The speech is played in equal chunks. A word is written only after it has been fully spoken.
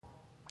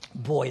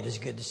Boy, it is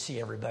good to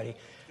see everybody.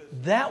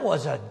 That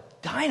was a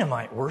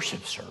dynamite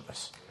worship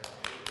service.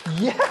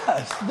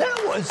 Yes,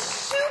 that was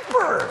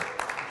super.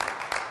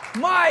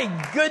 My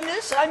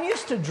goodness, I'm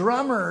used to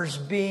drummers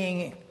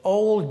being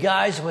old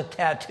guys with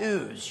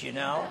tattoos, you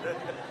know,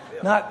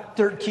 not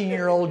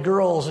 13-year-old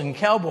girls in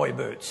cowboy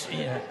boots.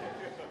 You know.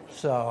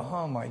 So,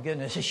 oh my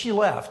goodness, she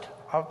left.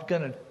 I'm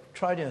going to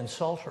try to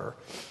insult her,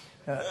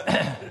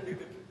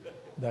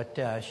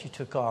 but she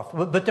took off.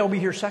 But they'll be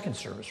here second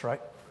service,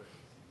 right?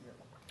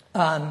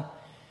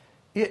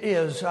 It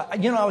is,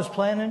 I was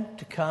planning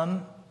to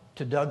come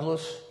to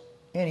Douglas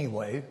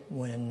anyway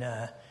when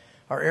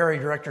our area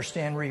director,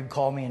 Stan Reeb,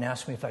 called me and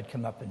asked me if I'd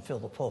come up and fill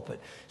the pulpit.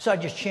 So I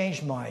just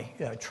changed my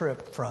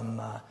trip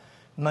from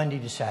Monday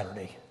to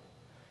Saturday.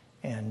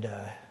 And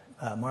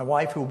my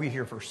wife, who will be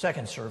here for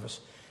second service,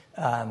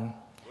 listening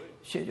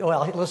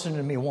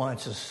to me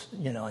once is,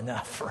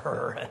 enough for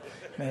her. I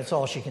mean, that's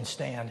all she can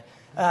stand.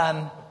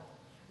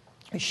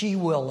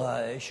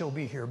 She'll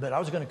be here, but I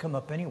was going to come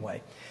up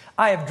anyway.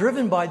 I have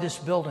driven by this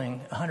building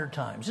 100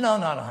 times. No,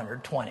 not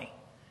 100, 20.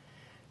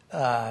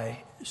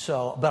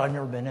 But I've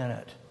never been in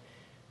it.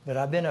 But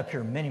I've been up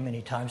here many,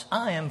 many times.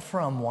 I am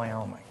from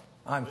Wyoming.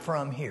 I'm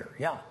from here,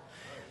 yeah.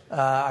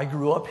 I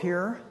grew up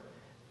here.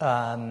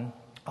 I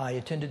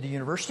attended the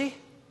university.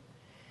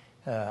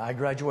 I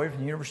graduated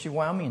from the University of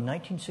Wyoming in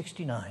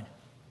 1969.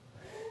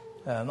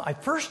 My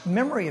first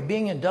memory of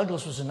being in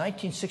Douglas was in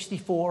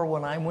 1964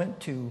 when I went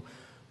to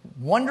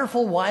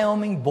wonderful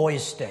Wyoming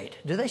Boys State.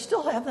 Do they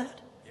still have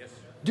that? Yes.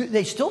 Do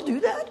they still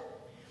do that?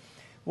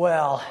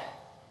 Well,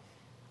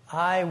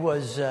 I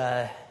won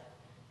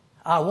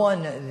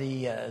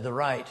the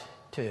right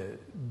to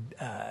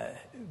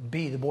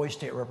be the Boys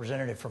State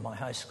representative for my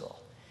high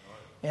school.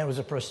 And it was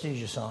a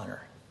prestigious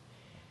honor.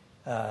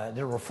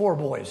 There were 4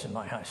 boys in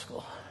my high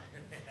school.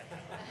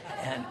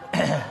 And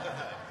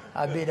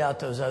I beat out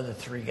those other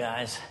 3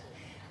 guys.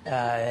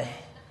 I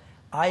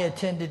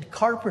attended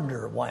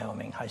Carpenter,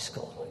 Wyoming High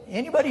School.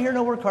 Anybody here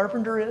know where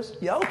Carpenter is?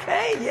 Yeah,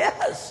 okay,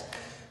 yes.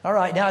 All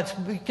right, now it's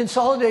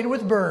consolidated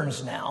with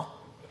Burns now.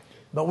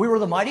 But we were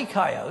the Mighty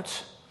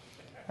Coyotes.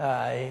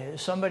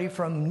 Somebody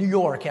from New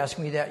York asked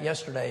me that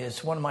yesterday.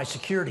 It's one of my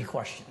security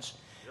questions.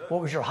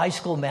 What was your high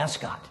school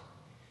mascot?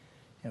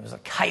 It was a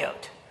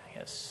coyote.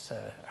 Yes,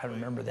 I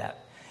remember that.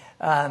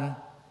 I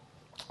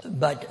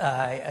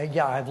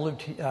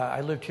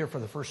lived here for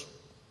the first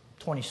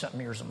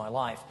 20-something years of my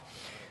life.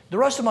 The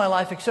rest of my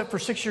life, except for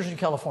 6 years in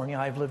California,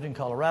 I've lived in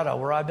Colorado,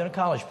 where I've been a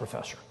college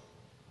professor.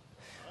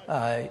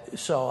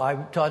 So I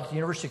taught at the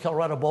University of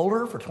Colorado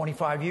Boulder for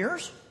 25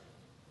 years.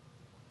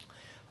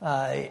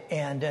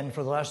 And then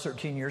for the last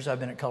 13 years,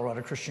 I've been at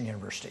Colorado Christian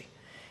University.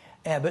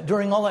 But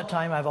during all that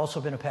time, I've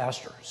also been a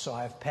pastor. So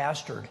I've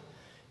pastored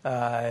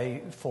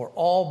for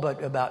all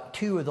but about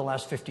 2 of the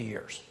last 50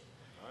 years.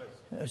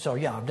 Nice. So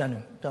yeah, I've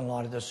done a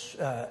lot of this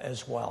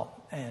as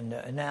well. And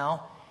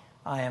now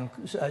I am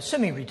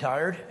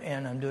semi-retired,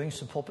 and I'm doing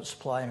some pulpit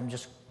supply, and I'm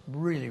just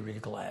really, really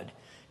glad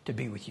to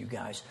be with you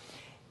guys.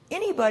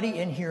 Anybody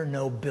in here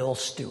know Bill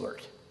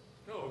Stewart?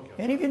 Oh, okay.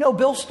 Any of you know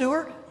Bill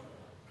Stewart?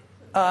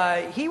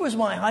 He was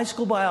my high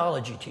school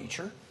biology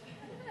teacher.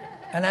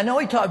 And I know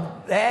he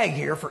taught ag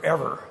here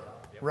forever,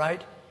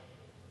 right?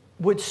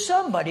 Would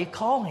somebody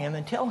call him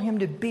and tell him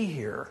to be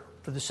here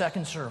for the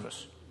second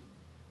service?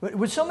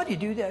 Would somebody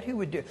do that? Who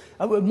would do it?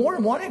 More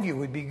than one of you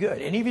would be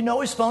good. Any of you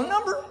know his phone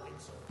number?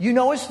 You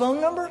know his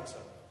phone number?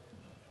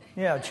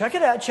 Yeah, check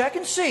it out. Check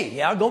and see.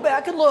 Yeah, go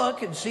back and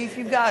look and see if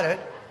you've got it.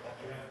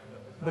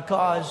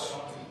 Because,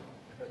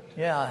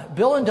 yeah,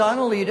 Bill and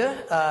Donna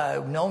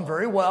Lita know him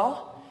very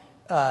well.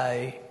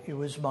 He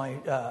was my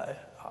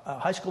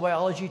high school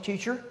biology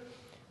teacher.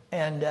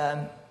 And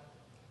I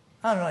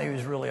don't know, he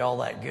was really all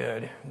that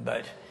good,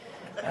 but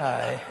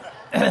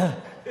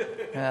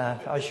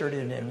I sure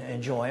did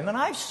enjoy him. And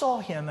I saw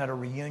him at a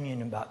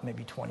reunion about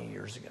maybe 20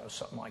 years ago,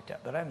 something like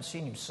that, but I haven't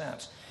seen him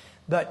since.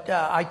 But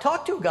I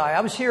talked to a guy.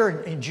 I was here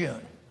in June.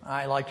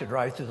 I like to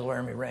drive through the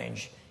Laramie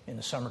Range in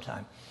the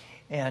summertime.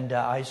 And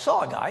I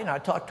saw a guy, and I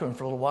talked to him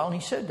for a little while, and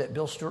he said that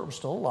Bill Stewart was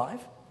still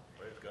alive.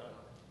 Praise God.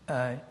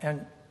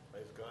 And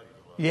praise God,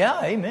 he's alive.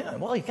 Yeah,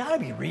 amen. Well, he's got to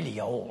be really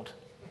old.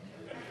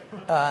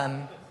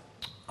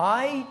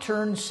 I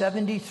turned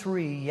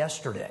 73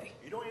 yesterday.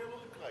 You don't even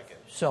look like it.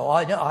 So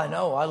I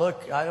know. I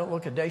don't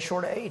look a day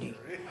short of 80.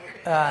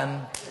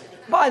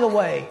 By the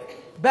way,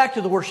 back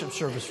to the worship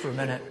service for a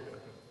minute.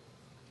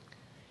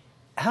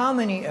 How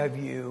many of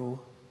you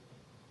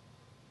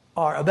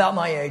are about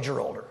my age or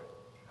older?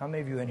 How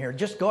many of you in here?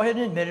 Just go ahead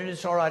and admit it.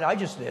 It's all right. I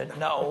just did.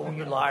 No,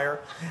 you liar.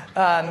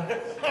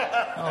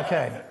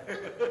 Okay.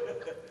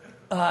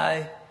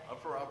 I'm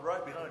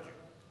right behind you.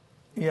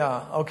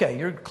 Yeah. Okay.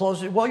 You're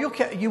close. Well,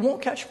 you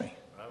won't catch me.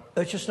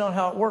 That's just not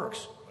how it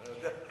works.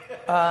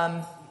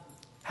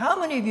 How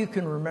many of you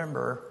can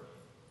remember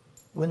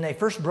when they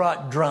first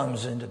brought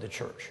drums into the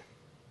church?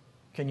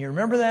 Can you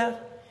remember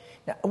that?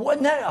 Now,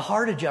 wasn't that a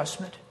hard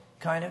adjustment,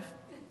 kind of?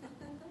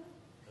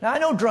 Now, I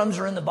know drums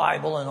are in the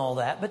Bible and all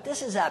that, but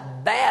this is a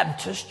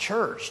Baptist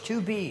church,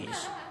 2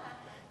 B's.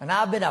 And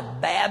I've been a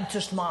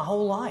Baptist my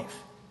whole life.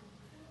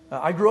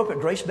 I grew up at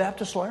Grace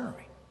Baptist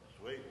Laramie.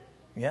 Sweet.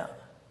 Yeah.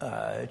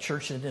 A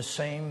church in the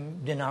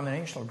same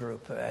denominational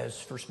group as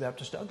First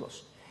Baptist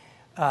Douglas.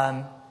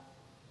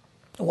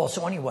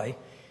 So anyway,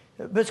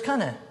 but it's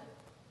kind of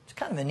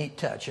a neat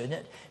touch, isn't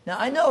it? Now,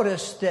 I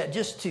noticed that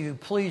just to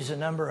please a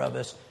number of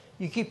us,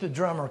 you keep the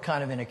drummer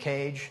kind of in a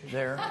cage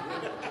there.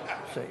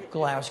 It's a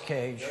glass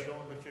cage.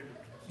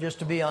 Just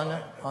to be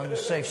on the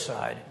safe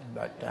side.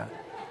 But,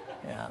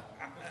 yeah.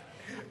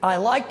 I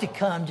like to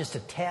come just a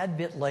tad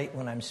bit late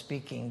when I'm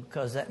speaking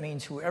because that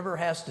means whoever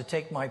has to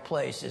take my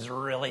place is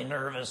really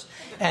nervous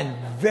and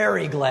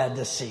very glad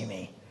to see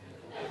me.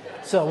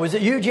 So was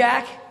it you,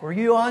 Jack? Were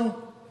you on? Oh,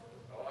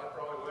 I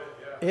probably went,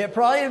 yeah. It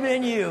probably have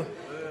been you.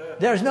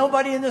 There's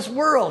nobody in this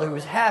world who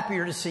was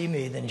happier to see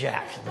me than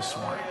Jack this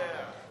morning.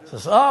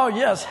 Says, oh,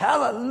 yes,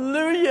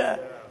 hallelujah.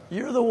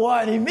 You're the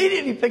one. He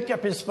immediately picked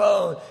up his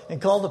phone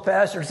and called the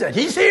pastor and said,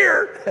 he's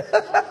here.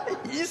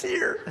 He's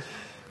here.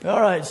 All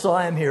right, so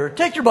I am here.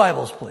 Take your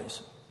Bibles,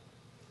 please.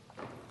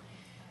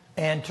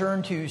 And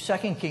turn to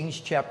 2 Kings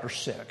chapter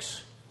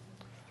 6.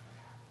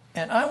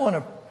 And I want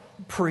to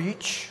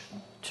preach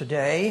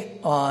today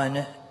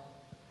on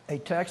a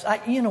text.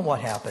 You know what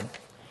happened?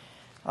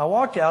 I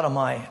walked out of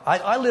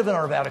I live in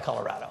Arvada,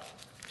 Colorado.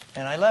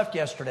 And I left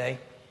yesterday,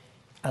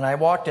 and I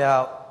walked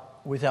out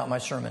without my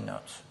sermon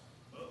notes.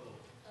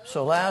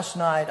 So last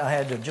night, I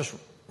had to just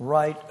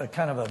write a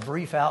kind of a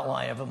brief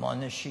outline of them on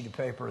this sheet of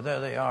paper.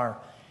 There they are.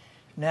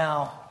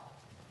 Now,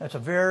 that's a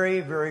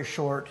very, very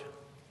short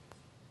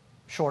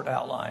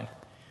outline.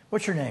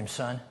 What's your name,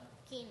 son?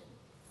 Keenan.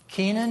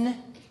 Keenan?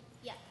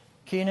 Yeah.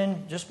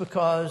 Keenan, just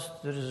because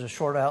that is a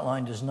short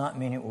outline does not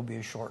mean it will be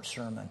a short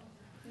sermon.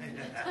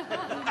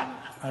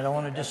 I don't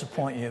want to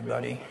disappoint you,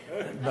 buddy,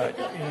 but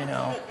I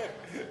know.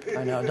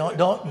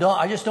 Don't.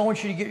 I just don't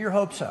want you to get your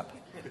hopes up,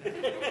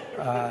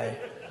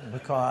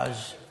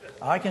 because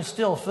I can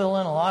still fill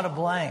in a lot of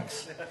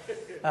blanks.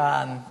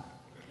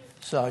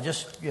 So I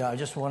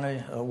just want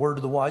a word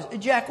of the wise.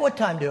 Jack, what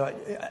time do I?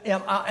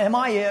 Am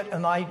I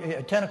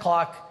at 10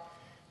 o'clock?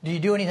 Do you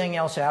do anything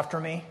else after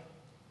me?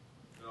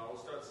 No, we'll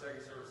start the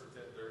second service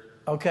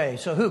at 10:30. Okay,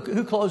 so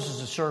who closes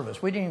the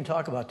service? We didn't even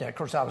talk about that. Of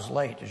course, I was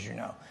late, as you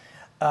know.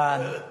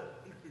 The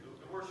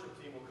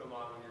worship team will come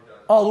on when you're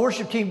done. Oh, the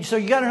worship team. So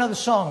you got another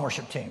song,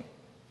 worship team.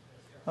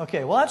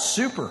 Okay, well, that's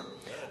super.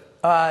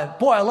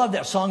 Boy, I love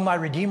that song, My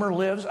Redeemer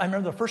Lives. I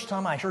remember the first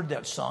time I heard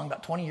that song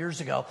about 20 years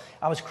ago.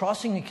 I was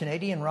crossing the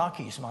Canadian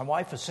Rockies. My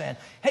wife was saying,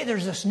 hey,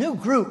 there's this new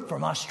group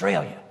from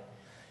Australia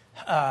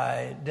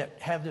that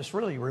have this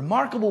really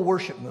remarkable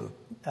worship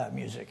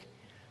music.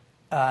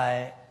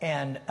 I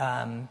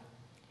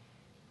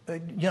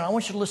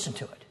want you to listen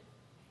to it.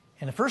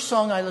 And the first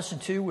song I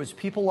listened to was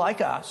People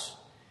Like Us.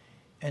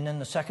 And then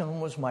the second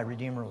one was My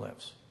Redeemer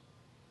Lives.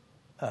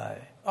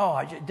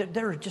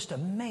 They're just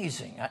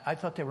amazing. I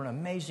thought they were an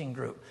amazing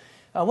group.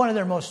 One of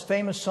their most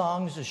famous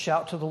songs is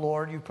Shout to the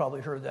Lord. You've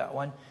probably heard that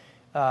one.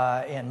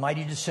 And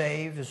Mighty to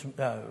Save is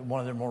one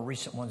of their more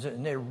recent ones.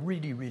 And they're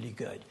really, really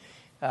good.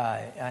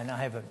 And I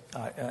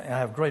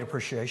have great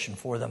appreciation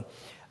for them.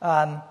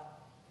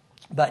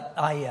 But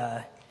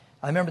I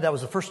remember that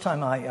was the first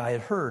time I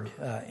had heard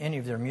any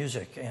of their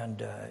music,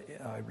 and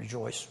I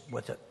rejoice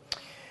with it.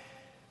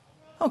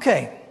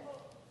 Okay.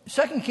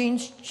 2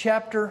 Kings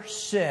chapter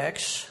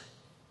 6,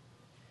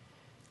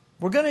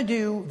 we're going to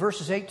do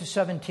verses 8 to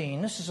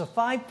 17. This is a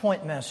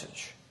 5-point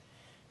message.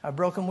 I've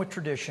broken with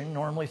tradition,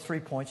 normally 3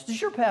 points.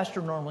 Does your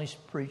pastor normally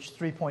preach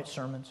 3-point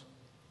sermons?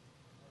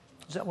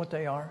 Is that what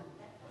they are?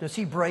 Does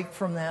he break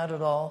from that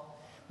at all?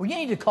 Well, you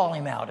need to call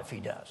him out if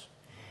he does.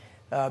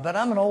 But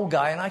I'm an old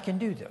guy and I can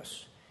do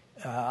this.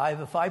 I have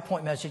a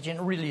 5-point message, and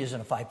it really isn't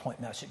a 5-point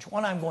message.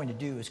 What I'm going to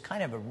do is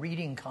kind of a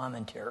reading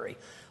commentary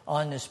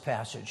on this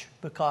passage,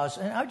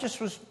 and I just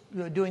was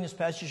doing this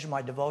passage in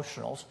my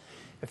devotionals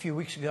a few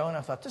weeks ago, and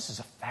I thought this is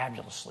a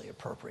fabulously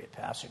appropriate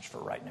passage for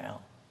right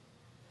now.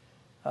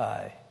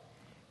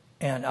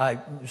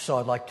 So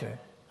I'd like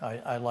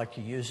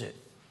to use it.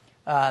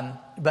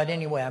 But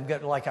anyway, I'm going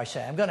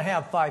to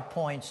have 5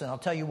 points, and I'll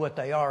tell you what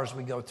they are as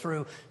we go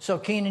through. So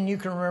Keenan, you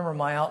can remember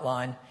my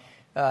outline.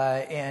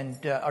 Are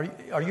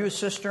you a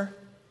sister?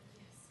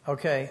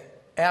 Okay.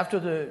 After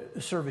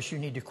the service, you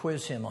need to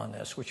quiz him on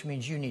this, which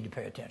means you need to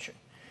pay attention.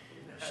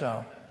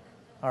 So,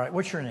 all right.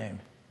 What's your name?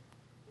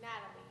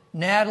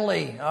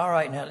 Natalie. All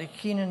right, Natalie.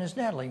 Keenan, is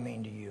Natalie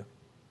mean to you?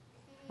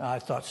 I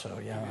thought so.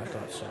 Yeah, I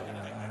thought so.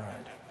 Yeah,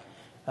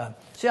 all right.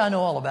 See, I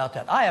know all about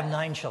that. I have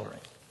 9 children.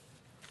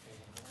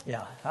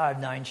 Yeah, I have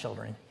 9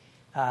 children.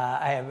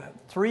 I have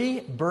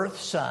 3 birth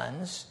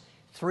sons,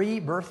 3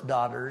 birth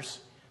daughters,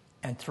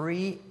 and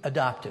 3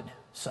 adopted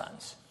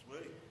sons.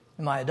 Sweet.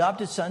 My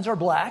adopted sons are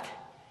black,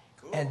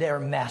 and they're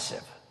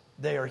massive.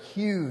 They are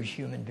huge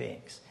human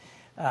beings.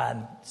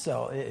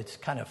 So it's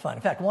kind of fun.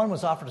 In fact, one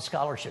was offered a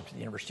scholarship to the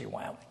University of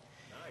Wyoming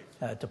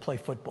to play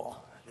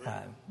football.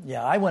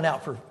 I went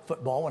out for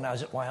football when I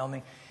was at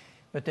Wyoming,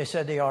 but they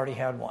said they already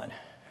had one.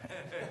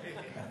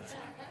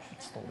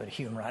 It's a little bit of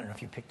humor. I don't know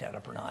if you picked that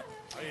up or not.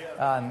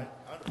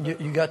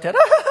 You got that?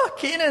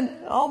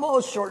 Keenan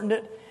almost shortened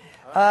it.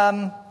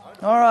 All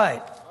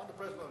right.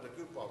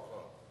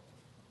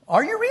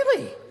 Are you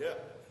really? Yeah.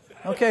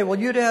 Okay, well,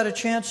 you'd had a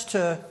chance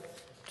to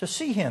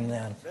see him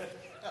then.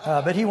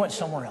 But he went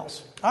somewhere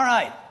else. All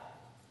right.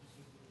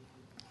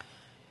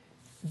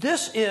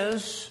 This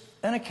is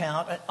an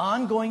account, an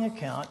ongoing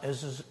account,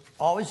 as is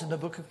always in the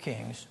book of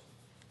Kings.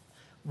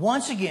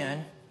 Once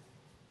again,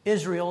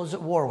 Israel is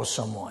at war with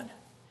someone.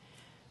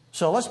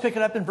 So let's pick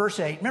it up in verse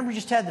 8. Remember, we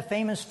just had the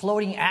famous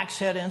floating axe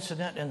head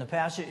incident in the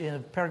passage, in the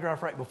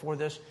paragraph right before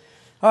this.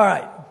 All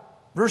right,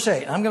 verse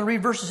 8. I'm going to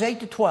read verses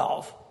 8 to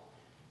 12,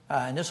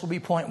 and this will be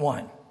point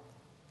 1.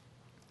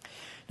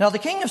 Now the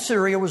king of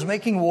Syria was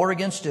making war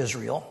against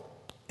Israel,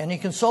 and he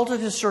consulted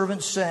his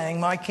servants, saying,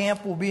 my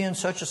camp will be in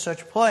such and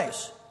such a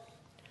place.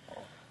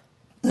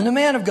 Then the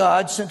man of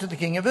God sent to the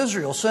king of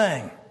Israel,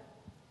 saying,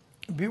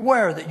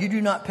 beware that you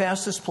do not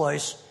pass this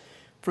place,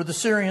 for the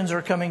Syrians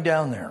are coming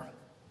down there.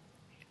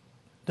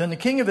 Then the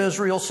king of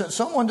Israel sent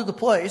someone to the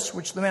place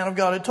which the man of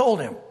God had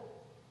told him.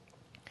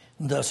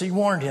 And thus he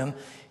warned him,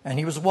 and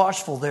he was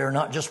watchful there,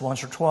 not just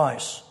once or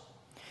twice.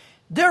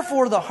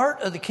 Therefore the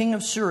heart of the king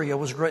of Syria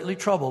was greatly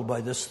troubled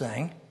by this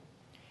thing.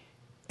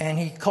 And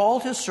he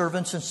called his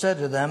servants and said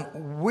to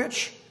them,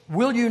 which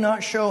will you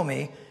not show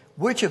me,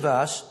 which of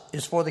us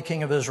is for the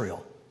king of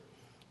Israel?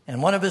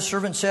 And one of his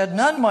servants said,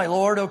 none, my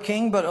lord, O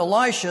king, but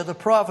Elisha, the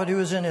prophet who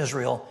is in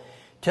Israel,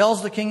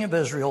 tells the king of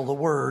Israel the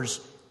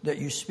words that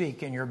you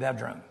speak in your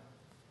bedroom.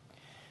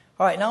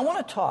 All right, now I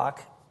want to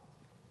talk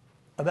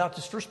about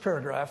this first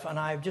paragraph, and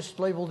I've just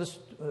labeled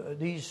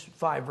these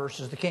 5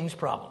 verses, the king's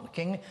problem.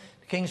 The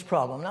king's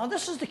problem. Now,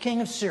 this is the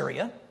king of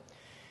Syria.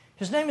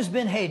 His name is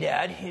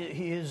Ben-Hadad.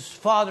 His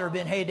father,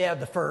 Ben-Hadad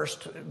I,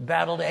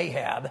 battled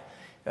Ahab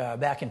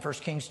back in 1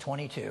 Kings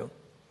 22.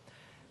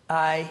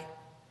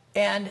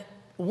 And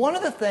one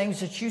of the things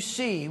that you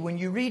see when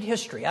you read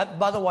history,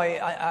 by the way,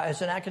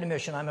 as an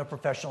academician, I'm a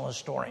professional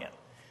historian.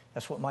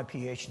 That's what my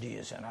PhD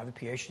is in. I have a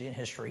PhD in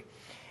history.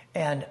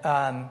 And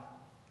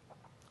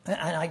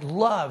I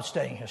love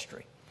studying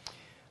history.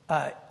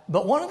 But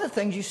one of the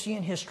things you see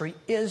in history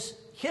is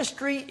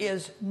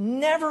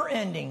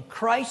never-ending.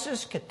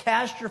 Crisis,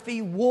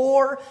 catastrophe,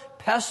 war,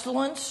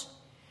 pestilence.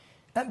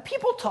 And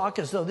people talk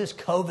as though this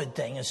COVID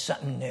thing is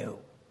something new.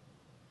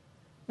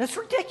 That's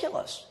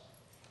ridiculous.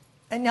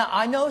 And now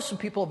I know some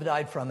people have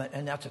died from it,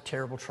 and that's a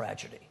terrible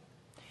tragedy.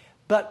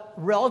 But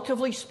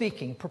relatively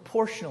speaking,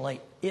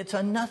 proportionally, it's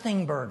a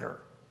nothing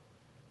burger.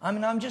 I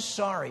mean, I'm just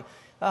sorry.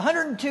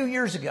 102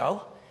 years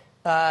ago,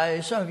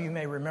 some of you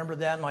may remember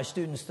that. My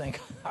students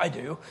think I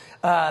do.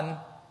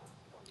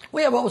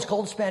 We had what was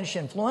called Spanish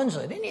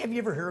influenza. Did any of you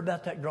ever hear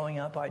about that growing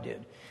up? I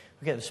did.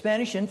 Okay, the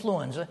Spanish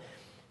influenza.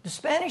 The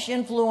Spanish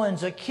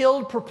influenza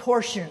killed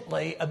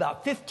proportionately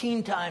about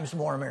 15 times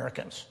more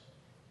Americans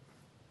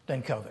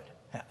than COVID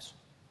has.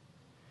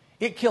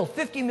 It killed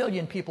 50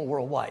 million people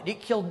worldwide.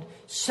 It killed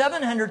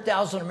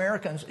 700,000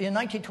 Americans. In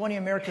 1920,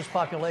 America's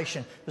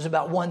population was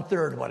about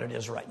 1/3 what it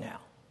is right now.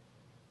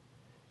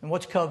 And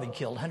what's COVID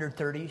killed?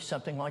 130,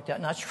 something like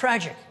that. Now, it's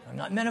tragic. I'm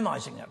not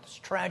minimizing that. It's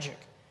tragic.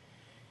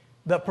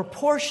 But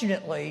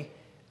proportionately,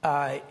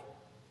 the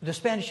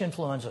Spanish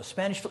influenza,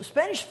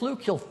 Spanish flu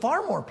killed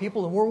far more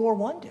people than World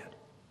War I did.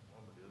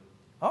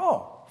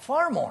 Oh,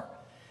 far more.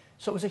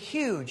 So it was a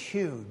huge,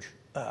 huge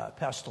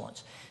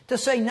pestilence. To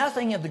say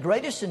nothing of the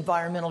greatest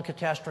environmental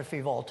catastrophe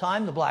of all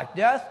time, the Black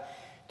Death,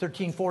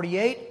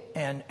 1348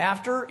 and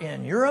after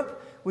in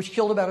Europe, which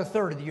killed about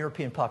 1/3 of the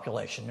European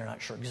population. They're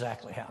not sure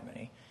exactly how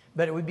many,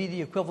 but it would be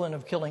the equivalent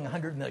of killing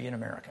 100 million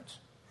Americans.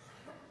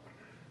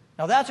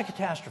 Now that's a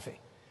catastrophe.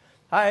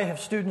 I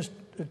have students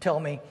who tell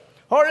me,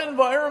 our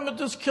environment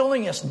is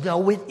killing us.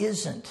 No, it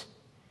isn't.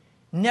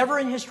 Never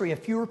in history have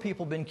fewer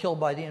people been killed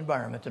by the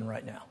environment than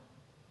right now.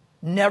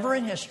 Never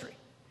in history.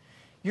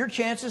 Your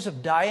chances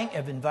of dying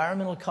of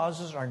environmental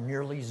causes are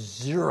nearly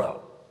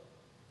zero.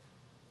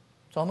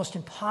 It's almost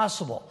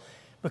impossible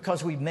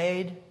because we've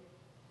made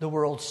the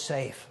world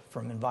safe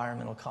from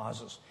environmental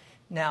causes.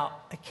 Now,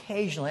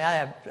 occasionally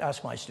I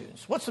ask my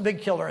students, what's the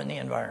big killer in the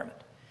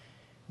environment?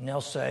 And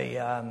they'll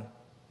say,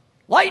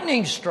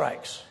 lightning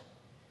strikes.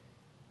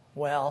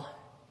 Well,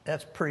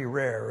 that's pretty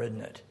rare,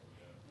 isn't it?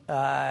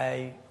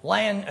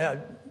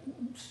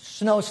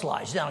 Snow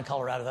slides down in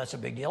Colorado, that's a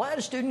big deal. I had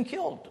a student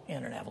killed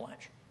in an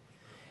avalanche.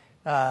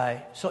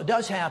 So it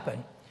does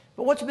happen.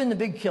 But what's been the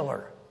big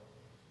killer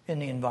in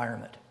the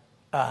environment?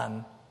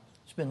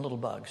 It's been little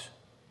bugs,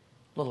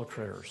 little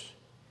critters.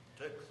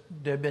 Ticks.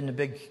 They've been the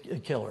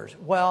big killers.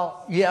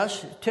 Well,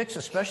 yes, ticks,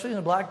 especially in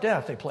the Black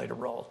Death, they played a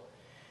role.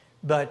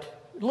 But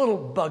little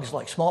bugs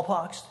like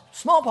smallpox.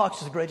 Smallpox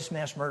is the greatest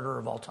mass murderer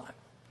of all time.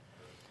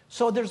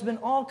 So there's been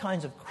all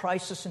kinds of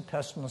crisis and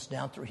pestilence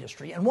down through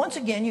history. And once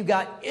again, you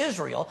got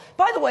Israel.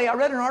 By the way, I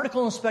read an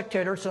article in The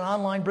Spectator. It's an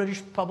online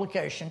British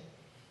publication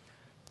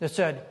that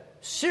said,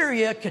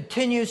 Syria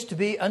continues to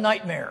be a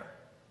nightmare.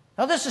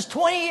 Now, this is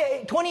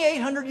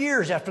 2,800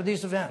 years after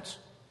these events.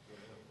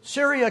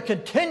 Syria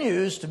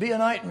continues to be a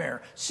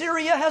nightmare.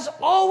 Syria has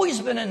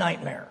always been a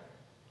nightmare.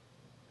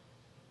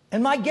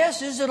 And my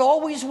guess is it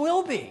always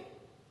will be.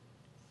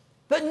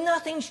 But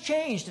nothing's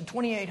changed in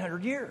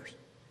 2,800 years.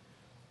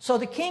 So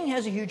the king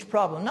has a huge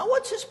problem. Now,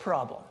 what's his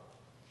problem?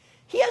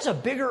 he has a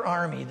bigger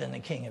army than the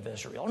king of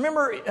Israel.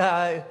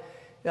 Remember,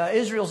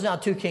 Israel's now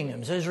two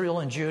kingdoms, Israel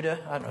and Judah.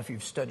 I don't know if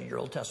you've studied your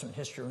Old Testament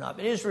history or not,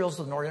 but Israel's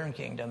the northern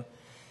kingdom.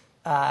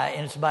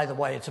 And it's, by the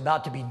way, it's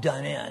about to be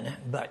done in.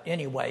 But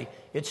anyway,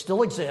 it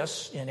still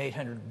exists in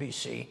 800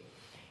 BC.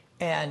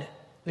 And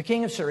the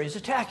king of Syria is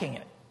attacking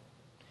it.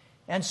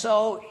 And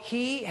so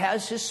he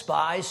has his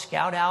spies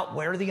scout out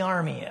where the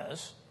army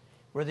is,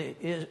 where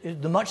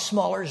the much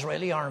smaller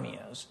Israeli army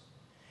is.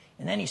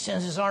 And then he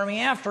sends his army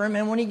after him,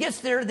 and when he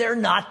gets there, they're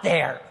not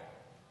there.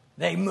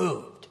 They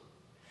moved.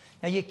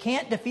 Now, you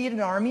can't defeat an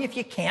army if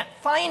you can't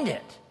find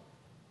it.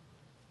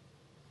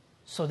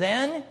 So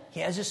then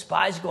he has his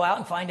spies go out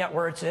and find out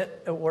where it's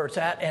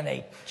at, and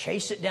they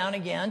chase it down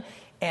again.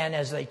 And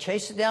as they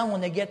chase it down,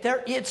 when they get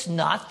there, it's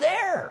not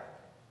there.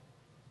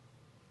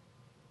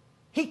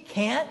 He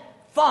can't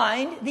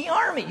find the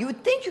army. You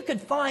would think you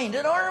could find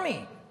an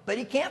army, but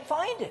he can't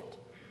find it.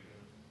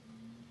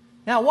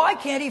 Now, why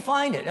can't he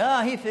find it?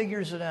 He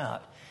figures it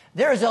out.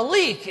 There's a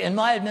leak in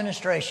my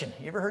administration.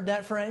 You ever heard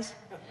that phrase?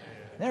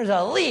 There's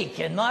a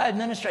leak in my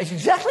administration.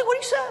 Exactly what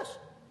he says.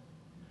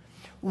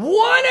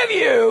 One of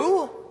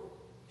you,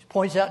 he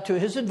points out to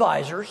his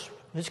advisors,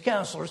 his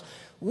counselors,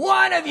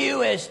 one of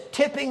you is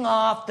tipping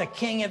off the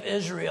king of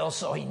Israel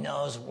so he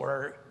knows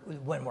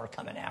when we're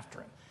coming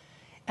after him.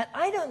 And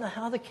I don't know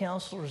how the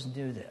counselors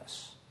do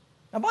this.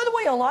 Now, by the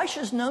way,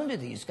 Elisha's known to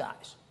these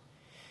guys.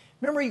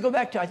 Remember, you go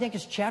back to, I think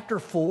it's chapter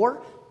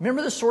 4.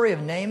 Remember the story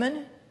of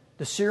Naaman,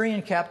 the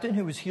Syrian captain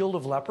who was healed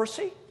of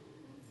leprosy?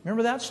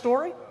 Remember that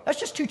story? That's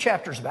just 2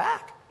 chapters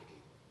back.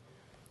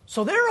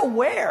 So they're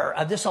aware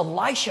of this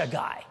Elisha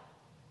guy.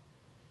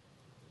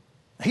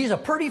 He's a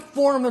pretty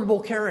formidable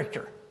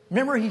character.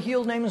 Remember, he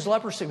healed Naaman's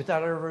leprosy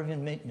without ever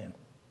even meeting him.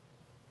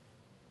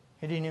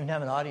 He didn't even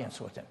have an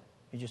audience with him.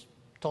 He just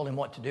told him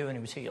what to do and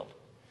he was healed.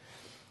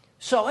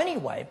 So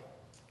anyway,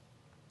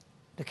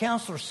 the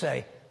counselors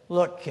say,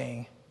 look,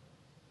 king,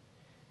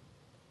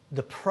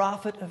 the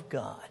prophet of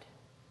God,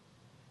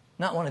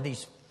 not one of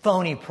these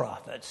phony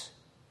prophets,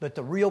 but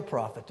the real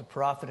prophet, the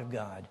prophet of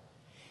God,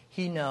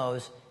 he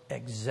knows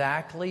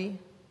exactly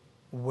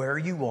where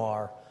you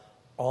are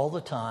all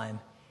the time.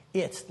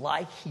 It's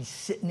like he's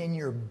sitting in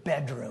your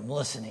bedroom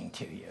listening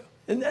to you.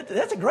 And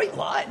that's a great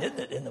line, isn't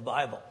it, in the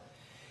Bible?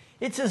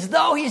 It's as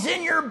though he's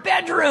in your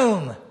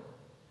bedroom.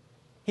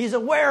 He's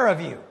aware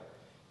of you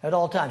at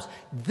all times.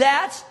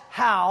 That's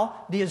how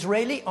the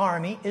Israeli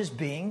army is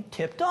being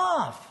tipped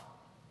off.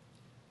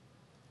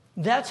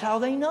 That's how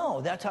they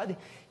know.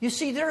 You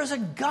see, there is a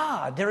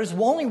God. There is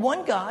only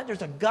one God.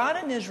 There's a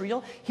God in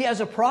Israel. He has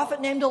a prophet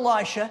named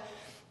Elisha,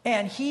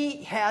 and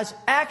he has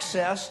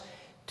access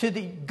to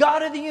the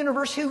God of the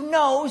universe who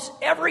knows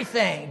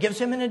everything. Gives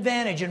him an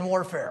advantage in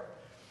warfare.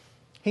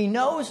 He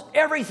knows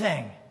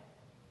everything.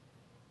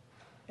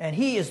 And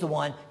he is the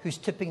one who's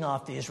tipping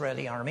off the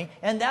Israeli army,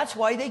 and that's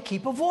why they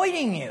keep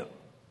avoiding you.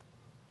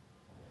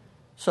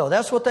 So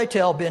that's what they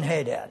tell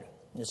Ben-Hadad.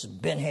 This is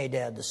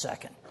Ben-Hadad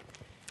II.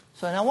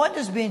 So now what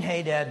does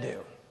Ben-Hadad do?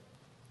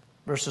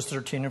 Verses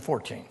 13 and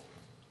 14.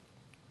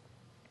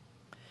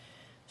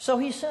 So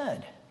he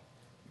said,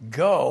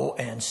 go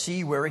and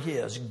see where he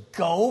is.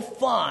 Go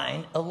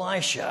find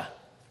Elisha,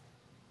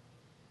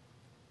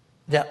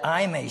 that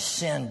I may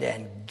send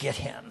and get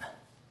him.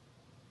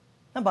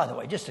 Now, by the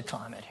way, just a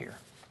comment here.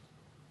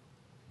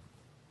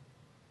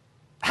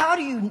 How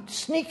do you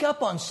sneak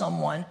up on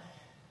someone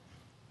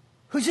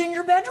who's in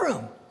your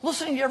bedroom,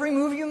 listening to every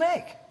move you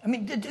make? I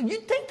mean,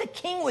 you'd think the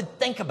king would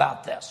think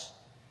about this.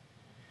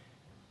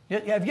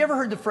 Have you ever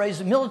heard the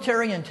phrase,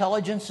 military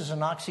intelligence is an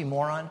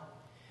oxymoron?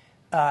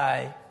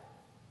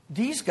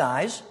 These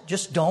guys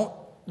just don't,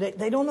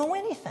 they don't know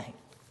anything.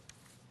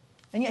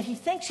 And yet he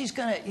thinks he's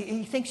going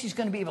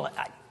to be able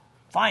to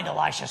find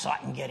Elisha so I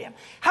can get him.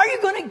 How are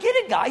you going to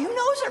get a guy who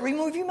knows every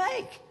move you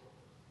make?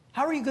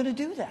 How are you going to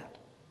do that?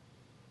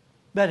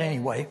 But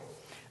anyway,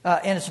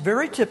 and it's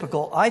very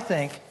typical, I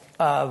think,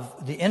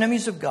 of the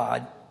enemies of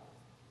God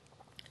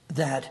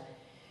that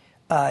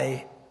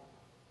they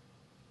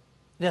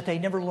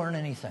never learn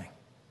anything.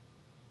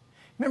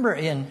 Remember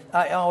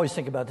I always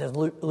think about this,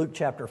 Luke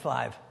chapter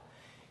 5.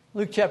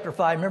 Luke chapter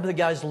 5, remember the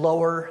guys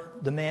lower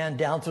the man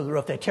down through the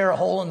roof. They tear a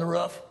hole in the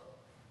roof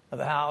of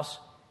the house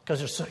because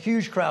there's so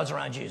huge crowds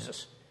around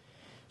Jesus.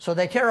 So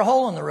they tear a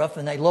hole in the roof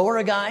and they lower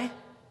a guy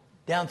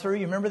down through.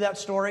 You remember that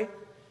story?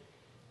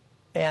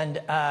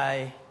 And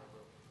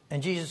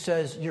Jesus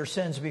says, your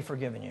sins be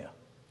forgiven you.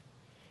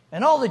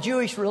 And all the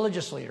Jewish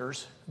religious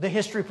leaders, the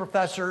history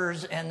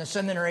professors and the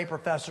seminary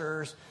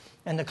professors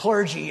and the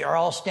clergy are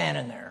all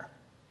standing there.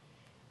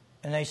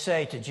 And they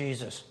say to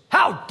Jesus,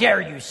 how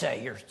dare you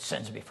say your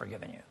sins be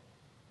forgiven you?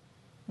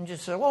 And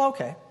Jesus said, well,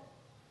 okay.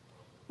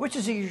 Which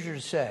is easier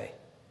to say?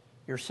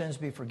 Your sins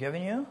be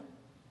forgiven you,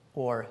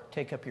 or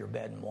take up your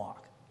bed and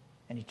walk?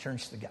 And he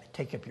turns to the guy,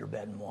 take up your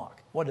bed and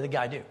walk. What did the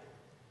guy do?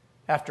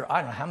 After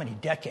I don't know how many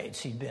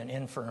decades he'd been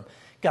infirm,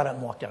 got up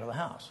and walked out of the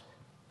house.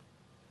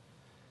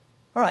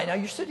 All right, now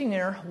you're sitting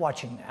there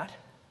watching that.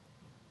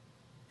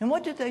 And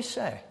what did they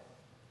say?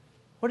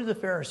 What did the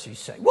Pharisees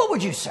say? What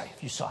would you say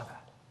if you saw that?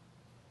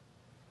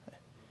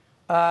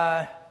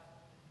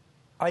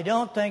 I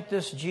don't think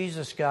this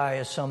Jesus guy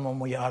is someone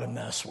we ought to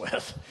mess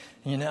with.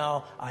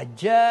 I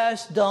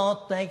just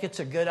don't think it's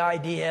a good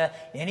idea.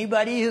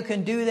 Anybody who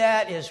can do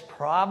that is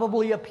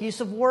probably a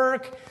piece of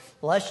work.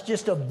 Let's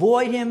just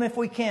avoid him if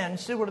we can.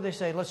 Instead, what do they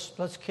say?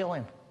 Let's kill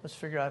him. Let's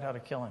figure out how to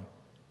kill him.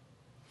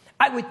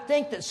 I would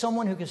think that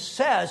someone who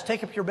says,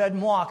 take up your bed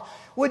and walk,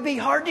 would be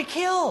hard to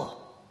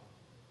kill.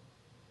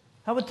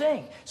 I would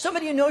think.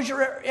 Somebody who knows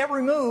your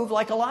every move,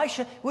 like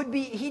Elisha,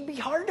 he'd be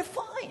hard to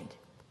find.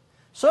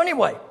 So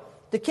anyway,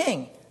 the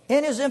king,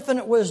 in his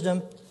infinite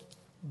wisdom,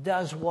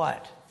 does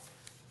what?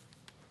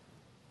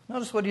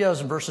 Notice what he does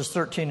in verses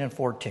 13 and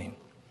 14.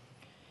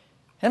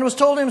 And it was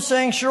told him,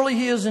 saying, surely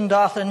he is in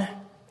Dothan.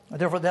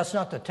 Therefore, that's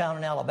not the town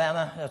in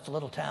Alabama. That's a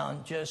little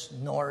town just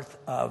north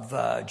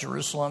of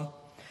Jerusalem.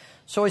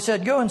 So he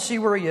said, go and see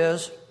where he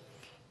is.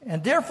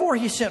 And therefore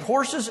he sent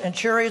horses and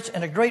chariots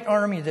and a great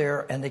army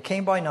there, and they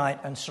came by night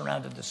and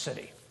surrounded the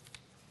city.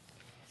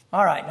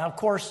 All right, now of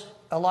course,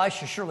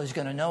 Elisha surely is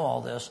going to know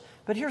all this.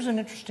 But here's an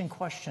interesting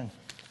question.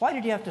 Why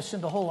did he have to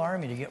send a whole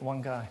army to get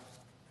one guy?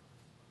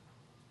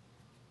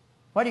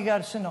 Why do you got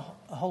to send a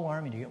whole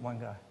army to get one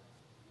guy?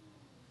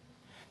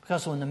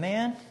 Because when the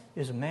man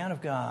is a man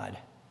of God,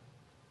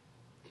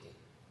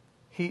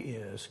 he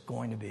is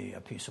going to be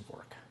a piece of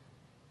work.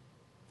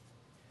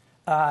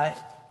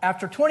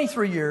 After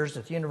 23 years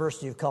at the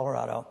University of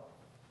Colorado,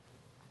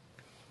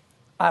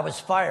 I was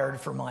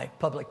fired for my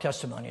public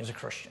testimony as a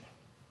Christian.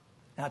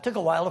 Now, it took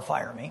a while to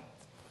fire me.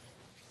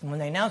 And when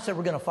they announced they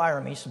were going to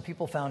fire me, some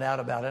people found out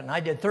about it, and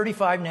I did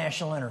 35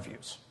 national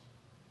interviews.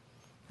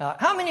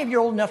 How many of you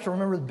are old enough to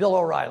remember the Bill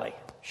O'Reilly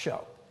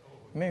show?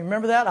 You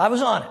remember that? I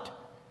was on it.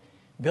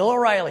 Bill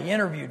O'Reilly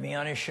interviewed me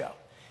on his show.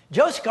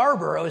 Joe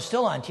Scarborough is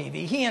still on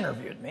TV. He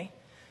interviewed me.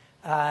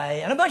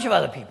 And a bunch of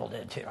other people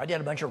did, too. I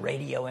did a bunch of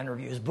radio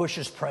interviews,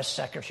 Bush's press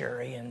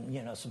secretary,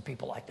 and, some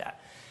people like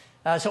that.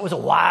 So it was a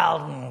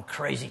wild and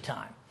crazy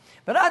time.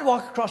 But I'd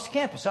walk across the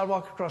campus. I'd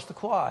walk across the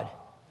quad.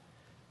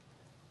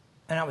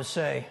 And I would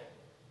say,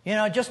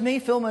 just me,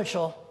 Phil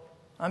Mitchell.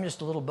 I'm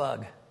just a little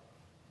bug.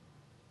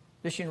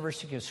 This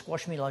university can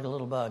squash me like a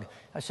little bug.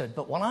 I said,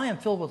 but when I am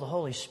filled with the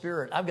Holy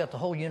Spirit, I've got the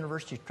whole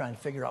university trying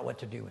to figure out what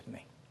to do with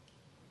me.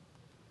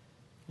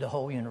 The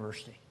whole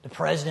university. The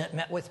president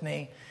met with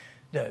me.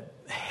 The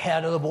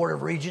head of the Board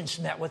of Regents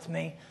met with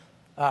me.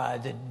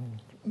 The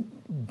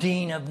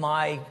dean of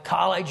my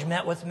college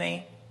met with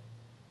me.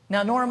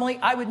 Now, normally,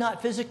 I would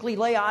not physically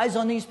lay eyes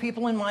on these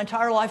people in my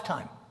entire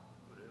lifetime.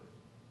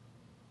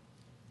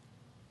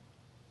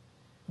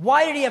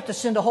 Why did he have to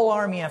send a whole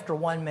army after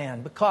one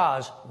man?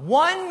 Because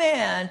one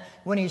man,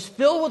 when he's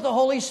filled with the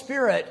Holy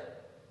Spirit,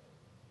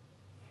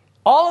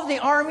 all of the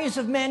armies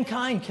of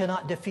mankind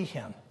cannot defeat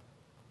him.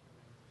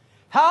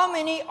 How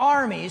many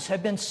armies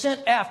have been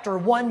sent after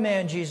one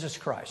man, Jesus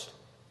Christ?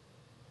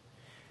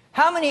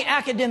 How many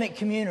academic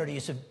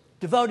communities have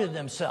devoted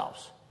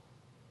themselves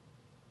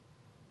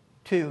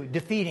to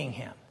defeating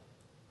him?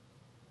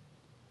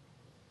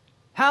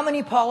 How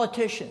many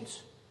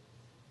politicians?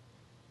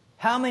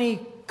 How many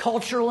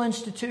cultural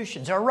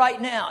institutions are right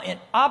now in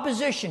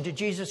opposition to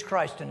Jesus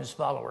Christ and his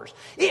followers?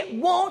 It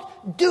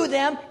won't do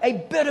them a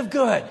bit of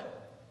good.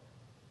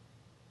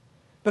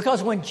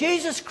 Because when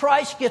Jesus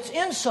Christ gets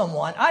in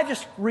someone, I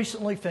just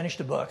recently finished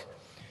a book,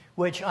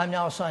 which I'm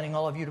now assigning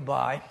all of you to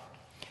buy.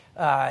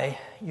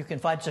 You can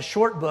find, it's a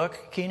short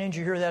book. Keenan, did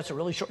you hear that? It's a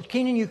really short.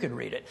 Keenan, you could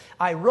read it.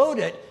 I wrote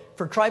it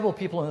for tribal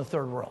people in the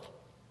third world.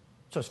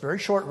 So it's very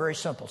short, very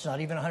simple. It's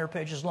not even 100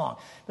 pages long.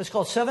 It's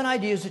called 7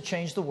 Ideas That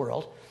Changed the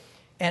World.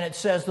 And it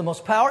says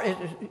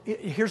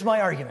here's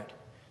my argument.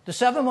 The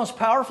 7 most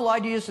powerful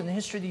ideas in the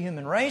history of the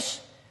human race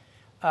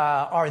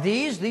are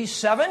these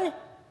 7.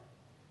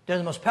 They're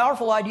the most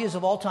powerful ideas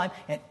of all time,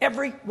 and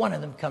every one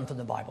of them come from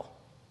the Bible.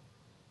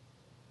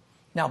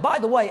 Now, by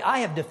the way, I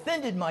have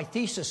defended my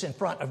thesis in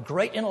front of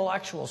great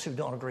intellectuals who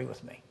don't agree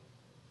with me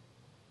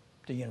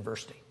at the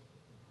university.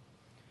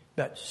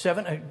 But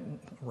 7,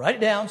 write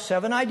it down,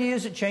 7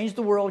 Ideas That Changed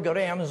the World. Go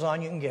to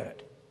Amazon, you can get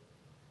it.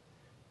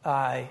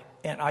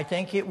 And I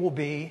think it will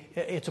be,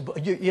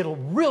 it'll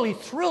really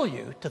thrill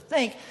you to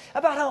think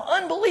about how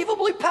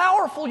unbelievably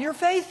powerful your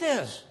faith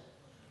is.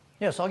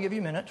 Yes, I'll give you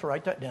a minute to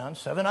write that down.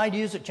 7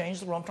 Ideas That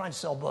Changed the World. I'm trying to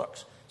sell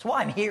books. That's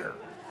why I'm here.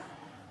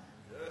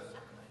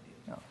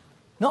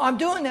 No, I'm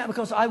doing that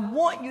because I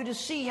want you to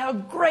see how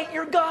great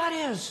your God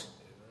is.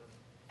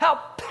 How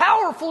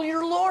powerful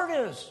your Lord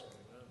is.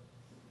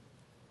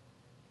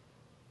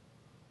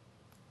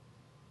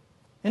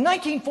 In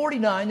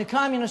 1949, the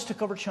communists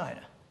took over China.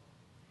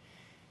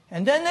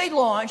 And then they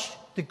launched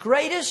the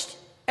greatest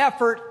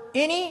effort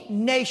any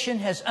nation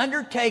has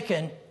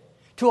undertaken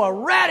to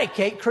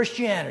eradicate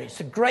Christianity. It's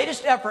the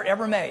greatest effort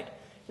ever made.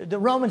 The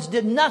Romans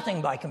did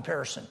nothing by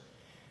comparison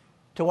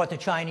to what the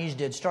Chinese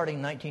did starting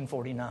in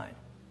 1949.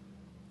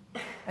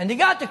 And they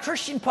got the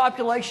Christian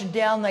population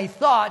down, they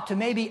thought, to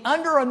maybe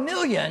under 1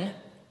 million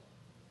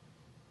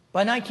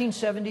by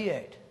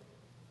 1978.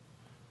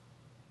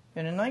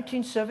 And in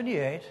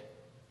 1978,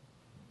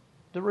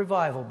 the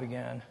revival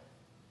began.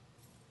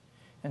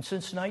 And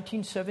since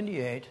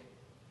 1978,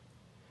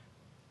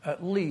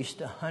 at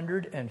least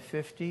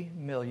 150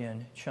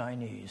 million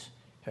Chinese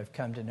have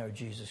come to know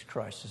Jesus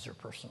Christ as their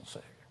personal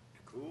Savior.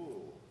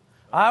 Cool.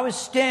 I was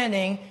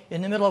standing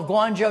in the middle of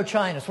Guangzhou,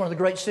 China. It's one of the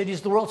great cities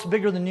of the world. It's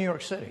bigger than New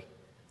York City.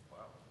 Wow.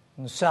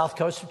 On the south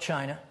coast of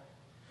China.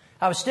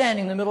 I was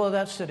standing in the middle of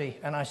that city,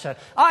 and I said,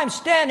 I'm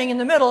standing in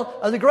the middle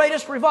of the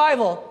greatest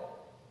revival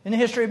in the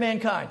history of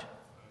mankind.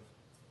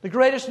 The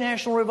greatest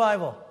national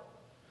revival.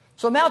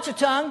 So Mao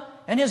Zedong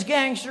and his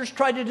gangsters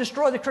tried to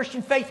destroy the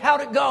Christian faith.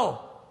 How'd it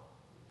go?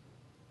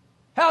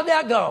 How'd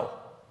that go?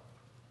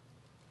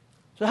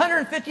 It's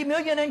 150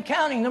 million and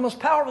counting. The most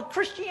powerful.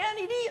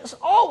 Christianity is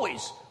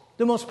always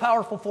the most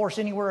powerful force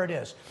anywhere it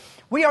is.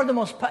 We are the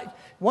most.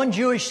 One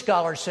Jewish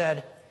scholar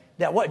said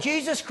that what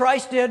Jesus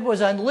Christ did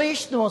was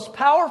unleash the most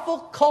powerful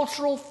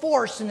cultural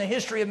force in the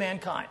history of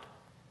mankind.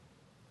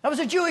 That was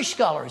a Jewish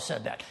scholar who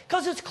said that,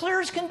 because it's clear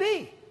as can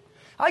be.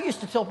 I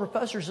used to tell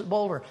professors at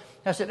Boulder,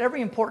 I said,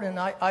 every important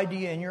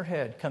idea in your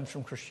head comes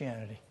from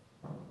Christianity.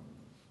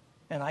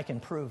 And I can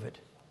prove it.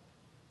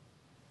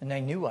 And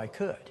they knew I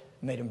could. It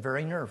made them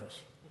very nervous.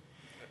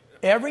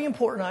 Every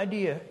important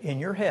idea in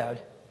your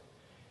head,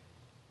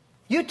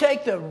 you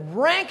take the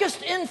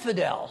rankest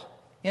infidel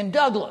in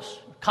Douglas,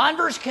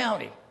 Converse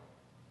County.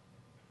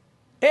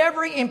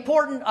 Every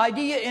important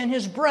idea in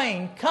his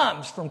brain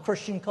comes from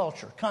Christian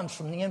culture, comes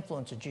from the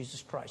influence of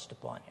Jesus Christ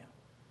upon him.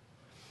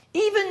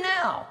 Even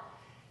now,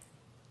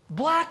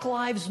 Black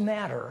Lives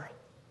Matter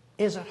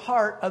is at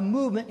heart a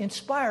movement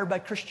inspired by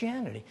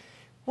Christianity.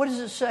 What does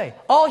it say?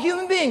 All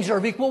human beings are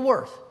of equal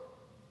worth.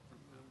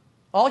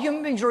 All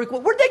human beings are equal.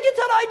 Where'd they get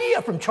that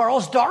idea from?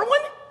 Charles Darwin?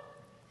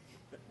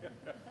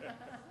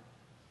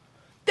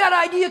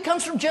 That idea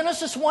comes from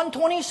Genesis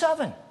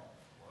 1:27.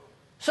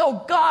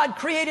 So God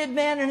created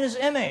man in his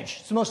image.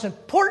 It's the most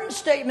important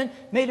statement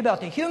made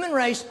about the human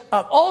race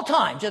of all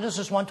time.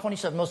 Genesis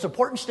 1:27, most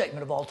important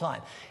statement of all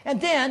time.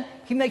 And then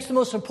he makes the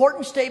most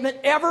important statement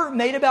ever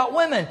made about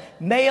women.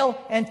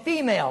 Male and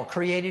female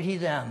created he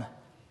them.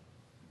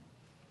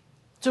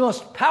 It's the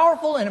most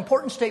powerful and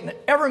important statement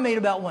ever made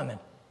about women.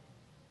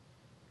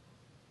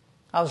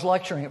 I was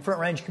lecturing at Front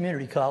Range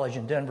Community College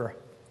in Denver.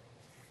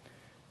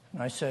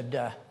 And I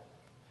said,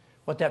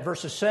 what that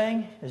verse is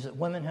saying is that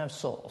women have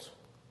souls.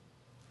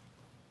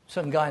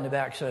 Some guy in the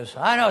back says,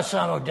 I know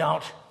some who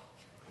don't.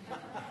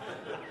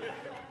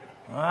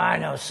 I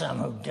know some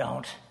who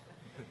don't.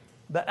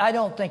 But I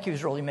don't think he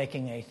was really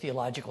making a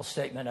theological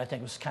statement. I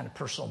think it was kind of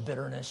personal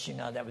bitterness.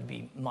 That would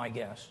be my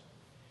guess.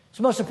 It's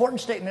the most important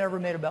statement ever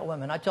made about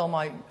women. I tell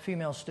my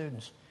female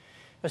students,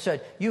 I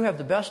said, you have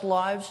the best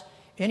lives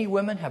any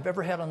women have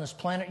ever had on this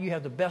planet. You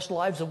have the best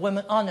lives of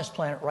women on this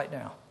planet right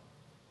now.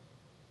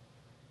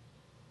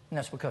 And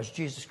that's because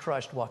Jesus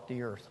Christ walked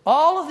the earth.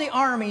 All of the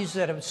armies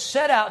that have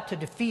set out to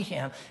defeat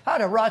him. How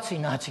did a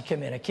Nazi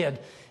come in? A kid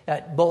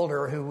at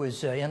Boulder who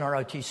was in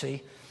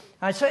ROTC.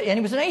 And he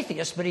was an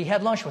atheist, but he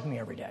had lunch with me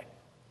every day.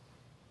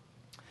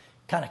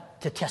 Kind of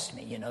to test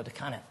me, to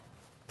kind of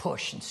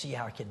push and see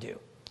how I could do.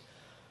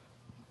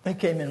 He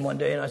came in one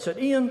day and I said,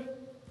 Ian,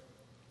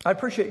 I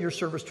appreciate your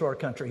service to our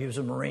country. He was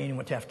a Marine and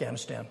went to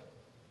Afghanistan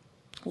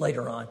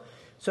later on. He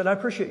said, I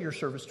appreciate your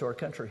service to our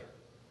country.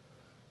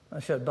 I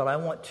said, but I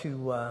want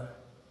to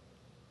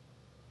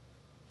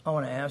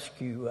ask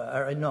you,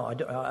 I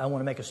want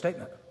to make a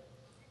statement.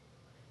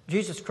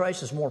 Jesus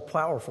Christ is more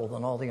powerful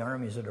than all the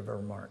armies that have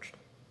ever marched.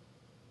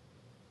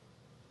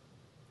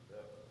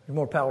 He's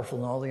more powerful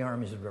than all the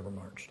armies that have ever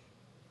marched.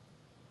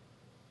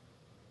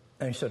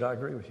 And he said, I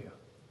agree with you.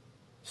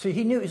 See,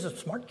 he's a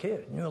smart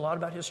kid. He knew a lot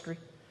about history.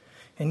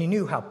 And he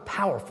knew how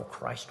powerful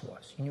Christ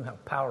was. He knew how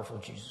powerful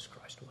Jesus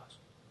Christ was.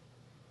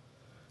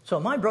 So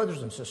my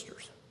brothers and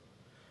sisters,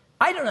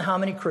 I don't know how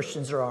many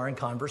Christians there are in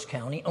Converse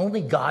County.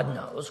 Only God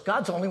knows.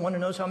 God's the only one who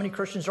knows how many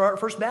Christians there are at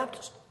First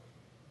Baptist.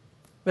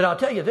 But I'll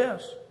tell you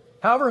this.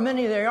 However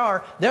many they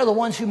are, they're the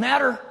ones who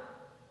matter.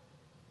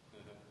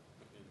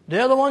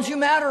 They're the ones who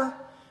matter.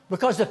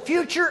 Because the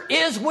future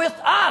is with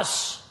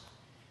us.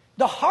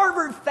 The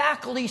Harvard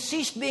faculty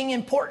ceased being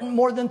important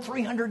more than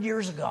 300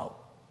 years ago.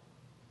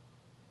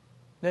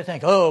 They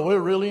think, oh, we're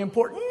really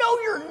important. No,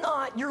 you're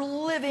not. You're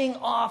living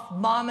off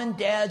mom and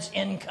dad's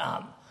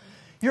income.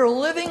 You're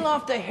living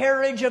off the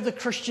heritage of the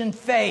Christian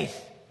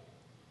faith.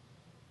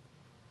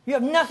 You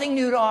have nothing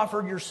new to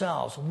offer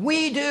yourselves.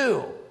 We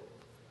do.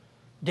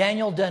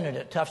 Daniel Dennett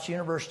at Tufts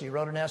University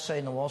wrote an essay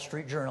in the Wall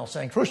Street Journal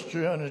saying,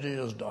 Christianity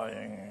is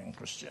dying.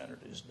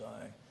 Christianity is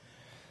dying.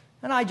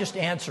 And I just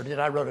answered it.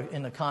 I wrote it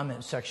in the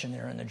comment section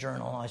there in the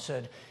journal. I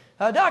said,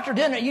 Dr.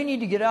 Dennett, you need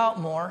to get out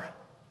more.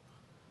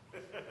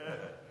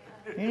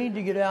 You need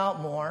to get out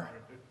more.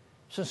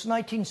 Since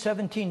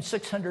 1917,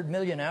 600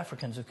 million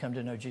Africans have come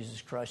to know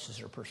Jesus Christ as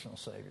their personal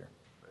Savior.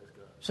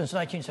 Since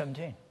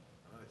 1917.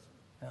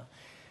 Yeah.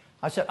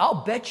 I said,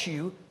 I'll bet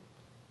you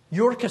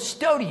your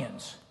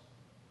custodians,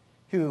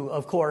 who,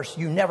 of course,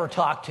 you never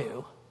talk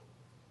to,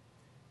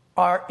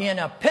 are in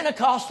a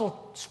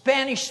Pentecostal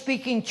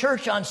Spanish-speaking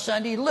church on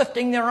Sunday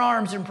lifting their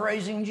arms and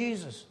praising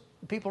Jesus.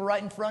 The people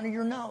right in front of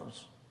your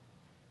nose.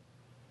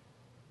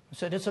 I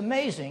said, it's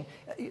amazing.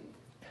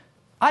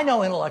 I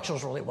know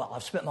intellectuals really well.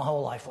 I've spent my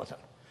whole life with them.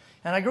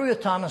 And I agree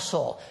with Thomas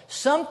Sowell.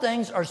 Some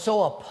things are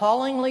so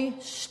appallingly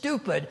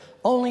stupid,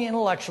 only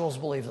intellectuals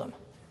believe them.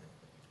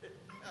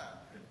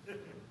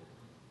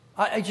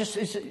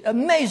 It's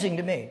amazing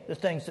to me, the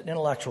things that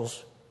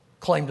intellectuals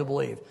claim to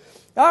believe.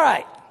 All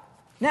right.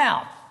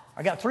 Now,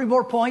 I got 3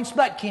 more points,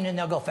 but Keenan,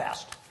 they'll go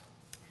fast.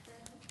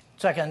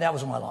 Second, that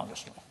was my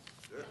longest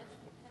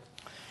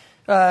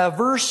one.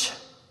 Verse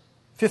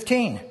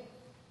 15.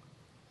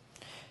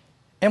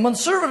 And when the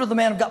servant of the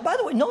man of God... By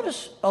the way,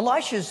 notice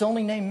Elisha is the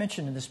only name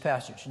mentioned in this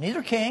passage.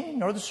 Neither king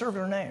nor the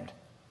servant are named.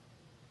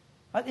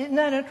 Isn't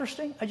that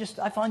interesting?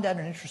 I find that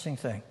an interesting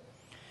thing.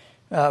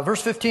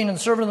 Verse 15, and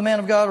the servant of the man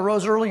of God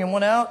arose early and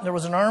went out. There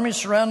was an army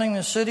surrounding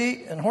the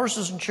city and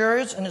horses and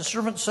chariots. And his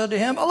servant said to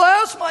him,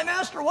 Alas, my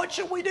master, what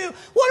shall we do?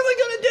 What are we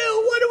going to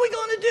do? What are we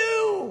going to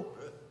do?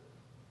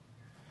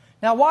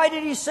 Now, why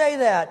did he say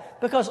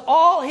that? Because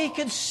all he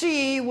could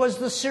see was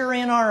the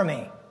Syrian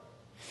army.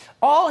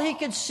 All he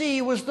could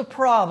see was the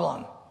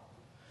problem.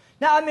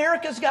 Now,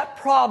 America's got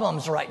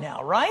problems right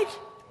now, right?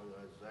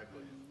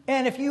 Exactly.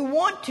 And if you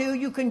want to,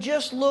 you can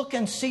just look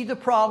and see the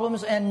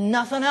problems and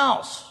nothing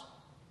else.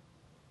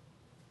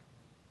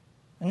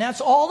 And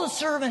that's all the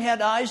servant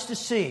had eyes to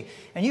see.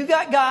 And you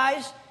got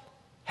guys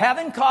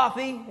having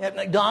coffee at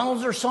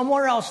McDonald's or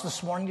somewhere else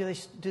this morning.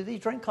 Do they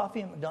drink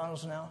coffee at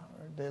McDonald's now?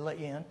 Or do they let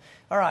you in?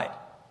 All right.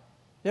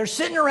 They're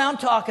sitting around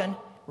talking,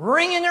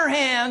 wringing their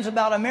hands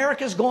about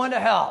America's going to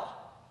hell.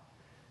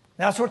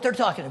 That's what they're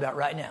talking about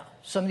right now.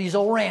 Some of these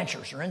old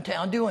ranchers are in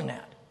town doing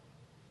that.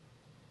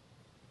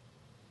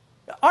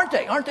 Aren't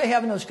they? Aren't they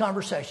having those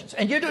conversations?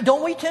 And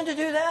don't we tend to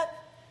do that?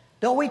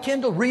 Don't we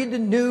tend to read the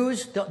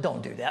news?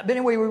 Don't do that. But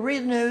anyway, we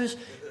read the news,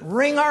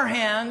 wring our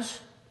hands.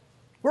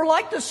 We're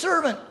like the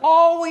servant.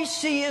 All we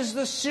see is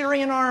the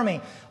Syrian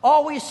army.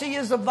 All we see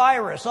is the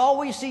virus. All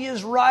we see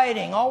is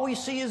rioting. All we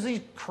see is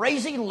these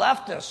crazy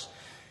leftists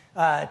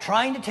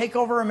trying to take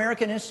over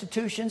American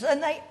institutions.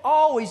 And they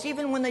always,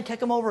 even when they take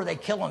them over, they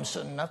kill them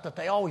soon enough that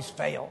they always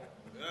fail.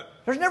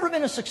 There's never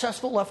been a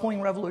successful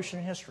left-wing revolution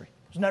in history.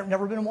 There's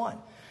never been one.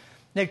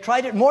 They've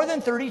tried it more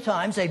than 30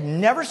 times. They've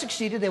never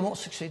succeeded. They won't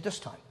succeed this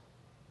time.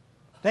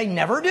 They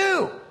never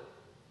do.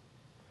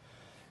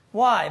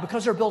 Why?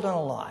 Because they're built on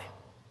a lie.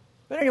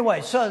 But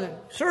anyway, so the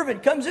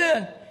servant comes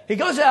in. He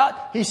goes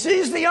out. He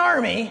sees the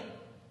army.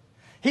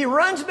 He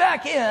runs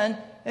back in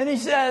and he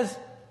says,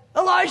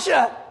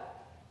 Elisha,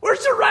 we're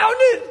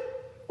surrounded.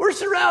 We're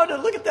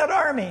surrounded. Look at that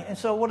army. And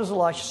so what does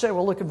Elisha say?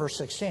 Well, look in verse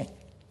 16.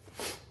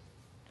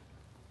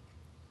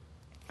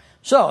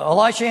 So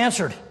Elisha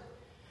answered,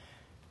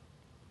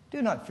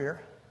 Do not fear.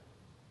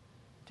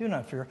 Do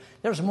not fear.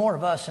 There's more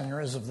of us than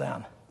there is of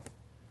them.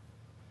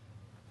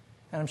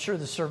 And I'm sure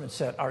the servant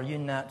said, Are you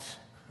nuts?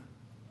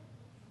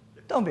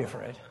 Don't be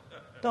afraid.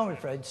 Don't be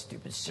afraid,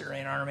 stupid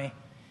Syrian army.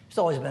 There's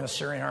always been a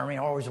Syrian army,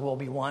 always will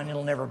be one.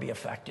 It'll never be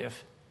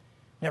effective.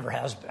 Never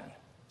has been.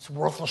 It's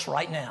worthless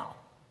right now.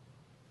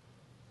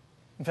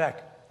 In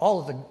fact,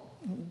 all of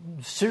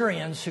the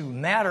Syrians who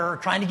matter are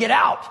trying to get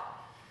out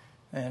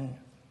and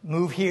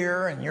move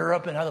here and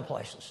Europe and other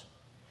places.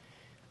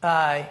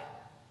 Elisha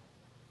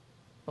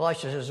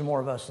says there's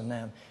more of us than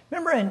them.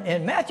 Remember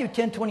in Matthew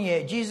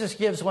 10:28, Jesus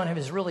gives one of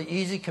his really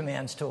easy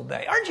commands to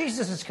obey. Aren't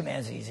Jesus'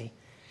 commands easy?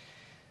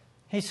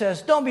 He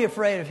says, don't be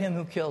afraid of him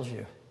who kills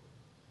you.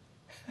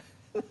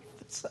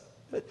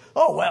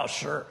 Oh, well,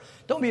 sure.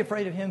 Don't be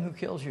afraid of him who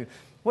kills you.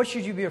 What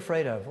should you be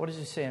afraid of? What does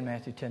he say in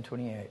Matthew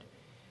 10:28?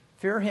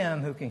 Fear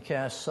him who can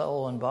cast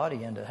soul and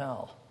body into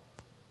hell.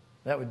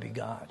 That would be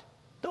God.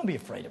 Don't be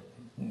afraid of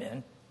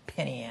men,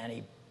 penny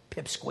ante,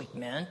 pipsqueak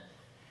men.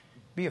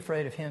 Be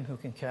afraid of him who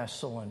can cast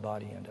soul and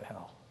body into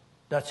hell.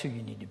 That's who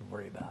you need to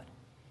worry about.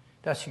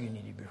 That's who you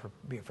need to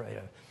be afraid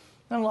of.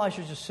 And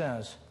Elisha just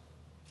says,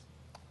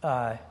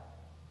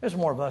 there's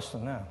more of us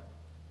than them.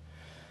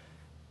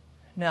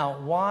 Now,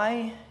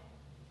 why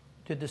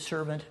did the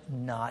servant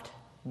not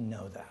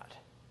know that?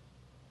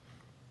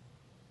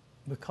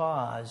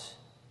 Because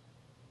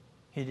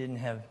he didn't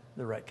have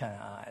the right kind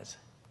of eyes.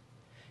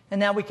 And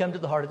now we come to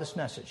the heart of this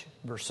message.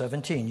 Verse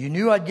 17. You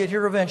knew I'd get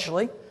here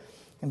eventually.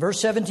 In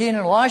verse 17, and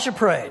Elisha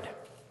prayed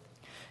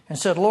and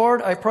said,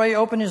 Lord, I pray,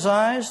 open his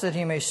eyes that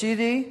he may see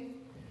thee.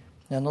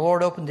 And the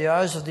Lord opened the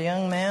eyes of the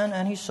young man,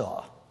 and he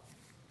saw.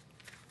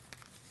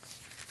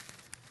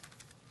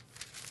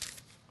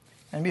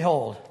 And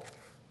behold,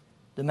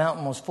 the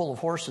mountain was full of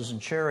horses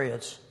and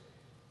chariots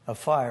of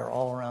fire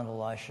all around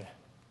Elisha.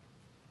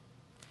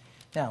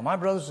 Now, my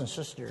brothers and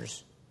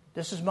sisters,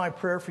 this is my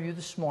prayer for you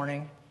this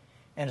morning,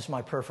 and it's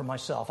my prayer for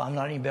myself. I'm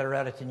not any better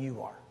at it than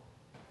you are.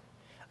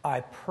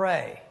 I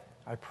pray,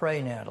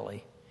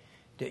 Natalie,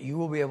 that you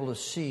will be able to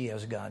see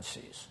as God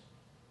sees.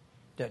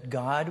 That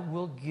God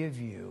will give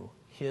you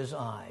his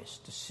eyes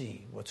to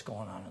see what's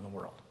going on in the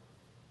world.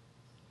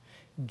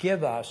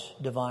 Give us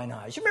divine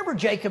eyes. You remember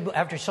Jacob, you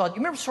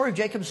remember the story of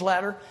Jacob's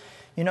ladder?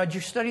 You know, did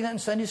you study that in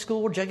Sunday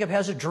school where Jacob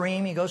has a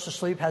dream, he goes to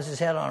sleep, has his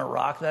head on a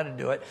rock, that'd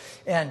do it.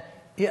 And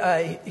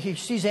he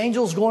sees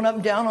angels going up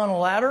and down on a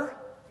ladder.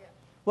 Yeah.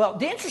 Well,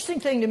 the interesting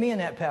thing to me in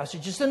that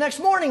passage is the next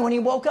morning when he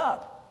woke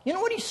up. You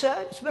know what he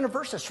said? It's been a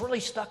verse that's really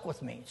stuck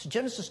with me. It's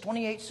Genesis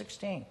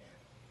 28:16. It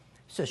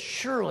says,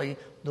 surely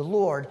the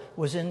Lord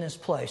was in this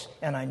place,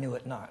 and I knew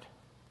it not.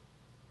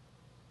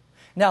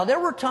 Now, there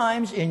were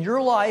times in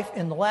your life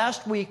in the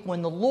last week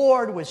when the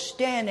Lord was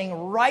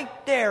standing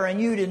right there and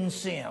you didn't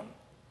see him.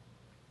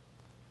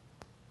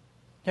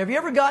 Have you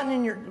ever gotten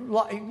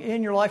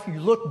in your life, you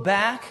look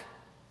back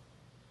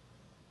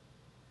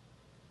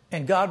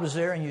and God was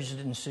there and you just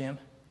didn't see him?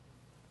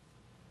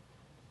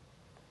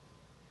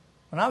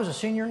 When I was a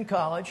senior in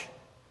college,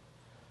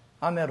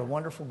 I met a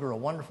wonderful girl,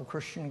 wonderful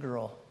Christian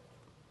girl.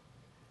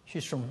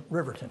 She's from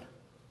Riverton.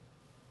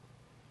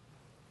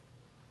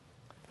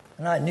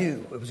 And I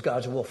knew it was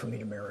God's will for me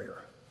to marry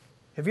her.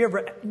 Have you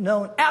ever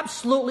known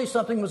absolutely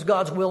something was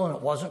God's will and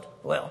it wasn't?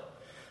 Well,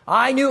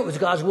 I knew it was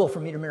God's will for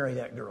me to marry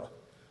that girl.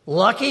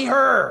 Lucky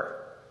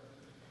her.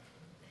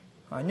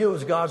 I knew it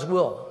was God's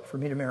will for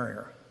me to marry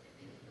her.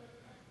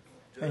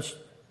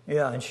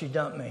 And she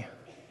dumped me.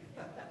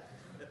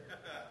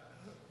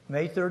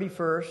 May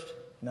 31st,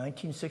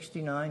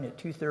 1969 at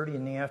 2:30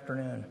 in the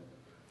afternoon.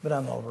 But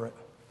I'm over it.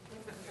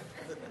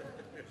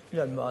 It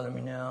doesn't bother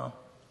me now.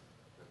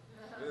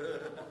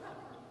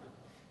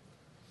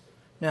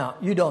 Now,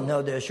 you don't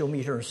know this. You'll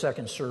meet her in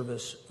second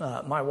service.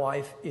 My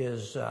wife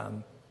is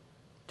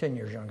 10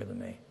 years younger than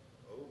me.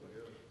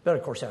 But,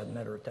 of course, I hadn't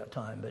met her at that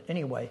time. But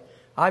anyway,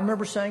 I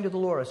remember saying to the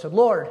Lord, I said,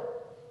 Lord,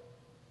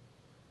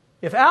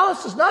 if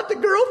Alice is not the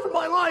girl for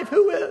my life,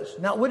 who is?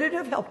 Now, would it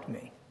have helped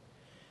me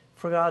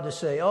for God to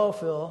say, oh,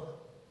 Phil,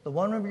 the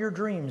one of your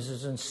dreams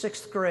is in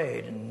 6th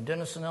grade in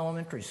Denison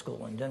Elementary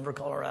School in Denver,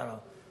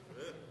 Colorado?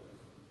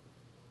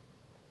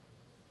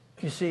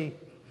 You see,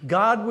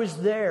 God was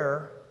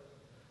there.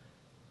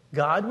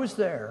 God was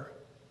there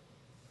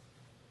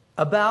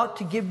about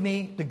to give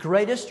me the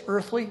greatest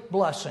earthly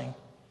blessing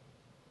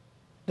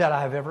that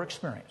I have ever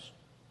experienced.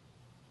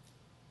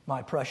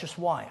 My precious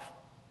wife.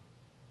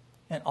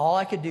 And all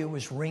I could do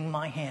was wring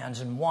my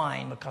hands and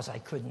whine because I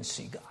couldn't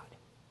see God.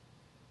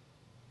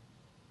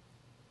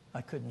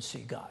 I couldn't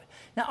see God.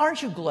 Now,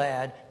 aren't you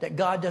glad that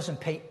God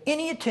doesn't pay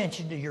any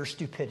attention to your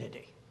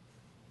stupidity?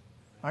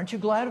 Aren't you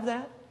glad of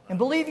that? And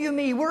believe you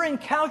me, we're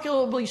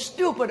incalculably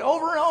stupid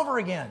over and over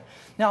again.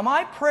 Now,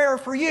 my prayer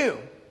for you,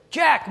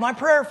 Jack, my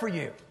prayer for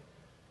you,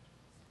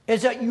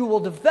 is that you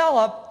will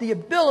develop the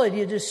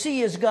ability to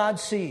see as God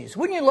sees.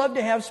 Wouldn't you love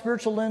to have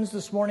spiritual lens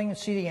this morning and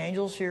see the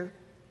angels here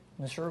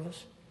in the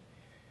service?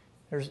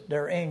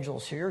 There are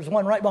angels here. There's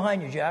one right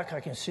behind you, Jack.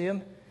 I can see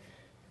him.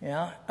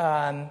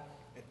 Yeah.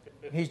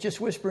 He's just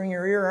whispering in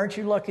your ear, aren't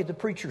you lucky the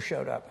preacher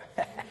showed up?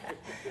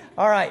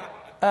 All right.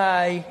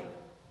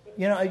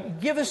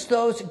 Give us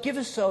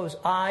those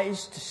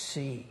eyes to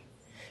see.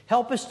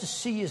 Help us to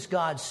see as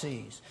God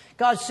sees.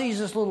 God sees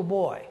this little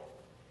boy.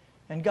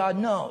 And God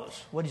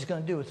knows what he's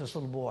going to do with this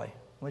little boy.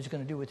 What he's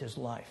going to do with his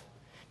life.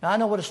 Now, I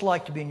know what it's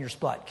like to be in your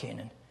spot,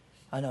 Kenan.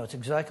 I know it's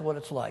exactly what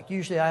it's like.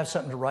 Usually I have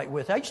something to write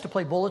with. I used to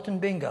play bulletin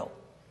bingo.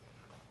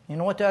 You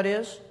know what that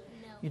is?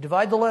 No. You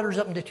divide the letters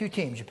up into 2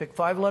 teams. You pick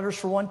 5 letters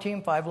for one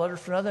team, 5 letters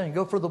for another, and you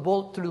go through the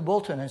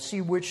bulletin and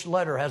see which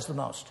letter has the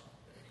most.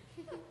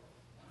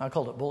 I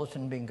called it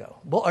bulletin bingo.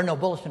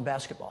 Bulletin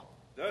basketball.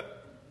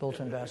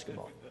 Bulletin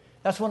basketball.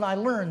 That's when I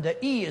learned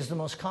that E is the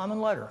most common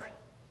letter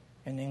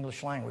in the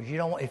English language.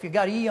 If you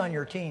got E on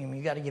your team,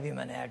 you got to give him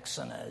an X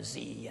and a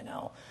Z,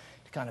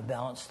 to kind of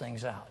balance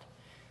things out.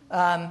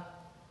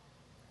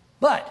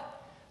 But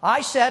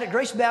I sat at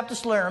Grace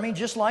Baptist Laramie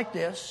just like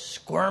this,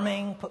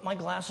 squirming, put my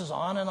glasses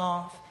on and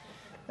off,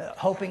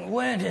 hoping,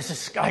 when is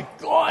this guy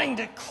going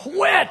to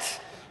quit?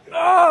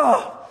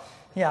 Oh!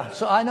 Yeah,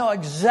 so I know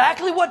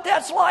exactly what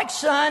that's like,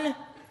 son.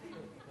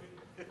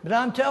 But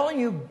I'm telling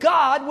you,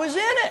 God was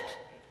in it.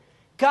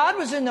 God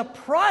was in the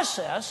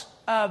process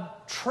of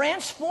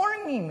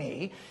transforming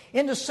me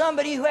into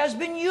somebody who has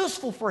been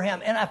useful for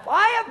him. And if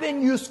I have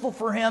been useful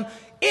for him,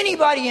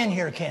 anybody in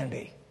here can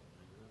be.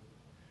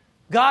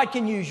 God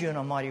can use you in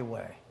a mighty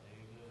way.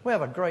 We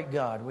have a great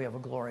God. We have a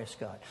glorious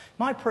God.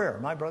 My prayer,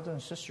 my brothers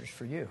and sisters,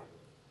 for you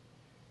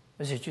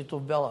is that you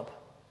develop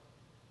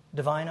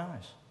divine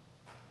eyes.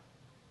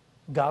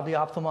 Godly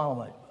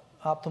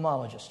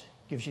ophthalmologist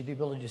gives you the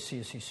ability to see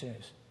as he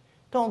sees.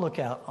 Don't look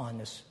out on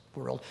this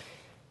world.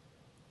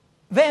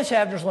 Vance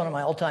Havner is one of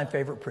my all-time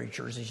favorite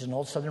preachers. He's an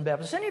old Southern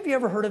Baptist. Any of you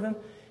ever heard of him?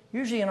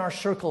 Usually in our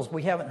circles,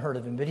 we haven't heard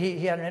of him, but he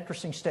had an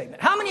interesting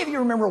statement. How many of you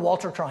remember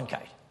Walter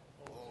Cronkite?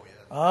 Oh,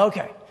 yeah.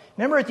 Okay.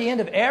 Remember at the end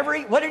of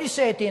what did he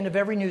say at the end of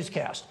every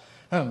newscast?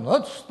 And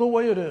that's the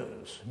way it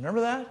is.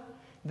 Remember that?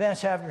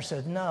 Vance Havner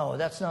said, no,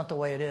 that's not the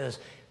way it is.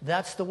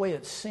 That's the way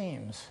it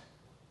seems.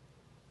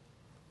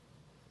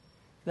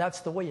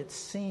 That's the way it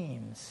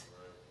seems.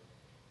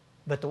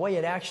 But the way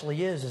it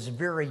actually is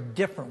very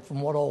different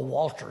from what old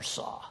Walter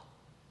saw.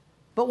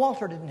 But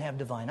Walter didn't have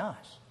divine eyes.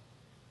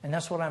 And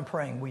that's what I'm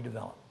praying we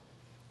develop,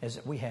 is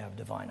that we have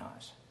divine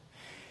eyes.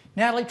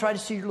 Natalie, try to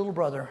see your little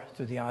brother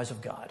through the eyes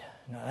of God.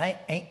 Now,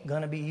 that ain't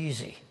going to be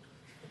easy.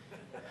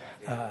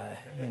 It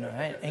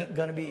ain't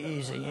going to be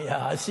easy.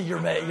 Yeah, I see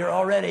you're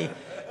already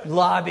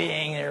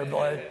lobbying there,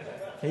 boy.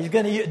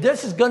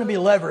 This is going to be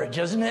leverage,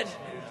 isn't it?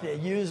 to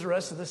use the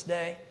rest of this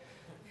day?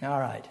 All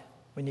right.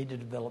 We need to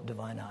develop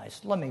divine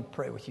eyes. Let me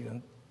pray with you.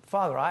 And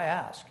Father, I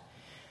ask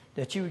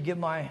that you would give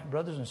my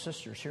brothers and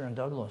sisters here in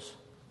Douglas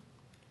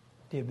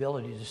the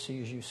ability to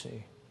see as you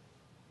see.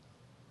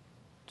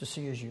 To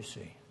see as you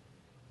see.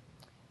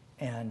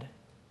 And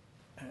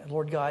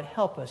Lord God,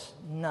 help us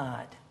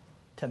not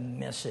to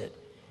miss it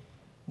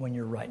when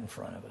you're right in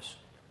front of us.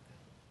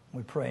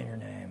 We pray in your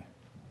name.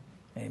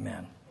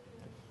 Amen.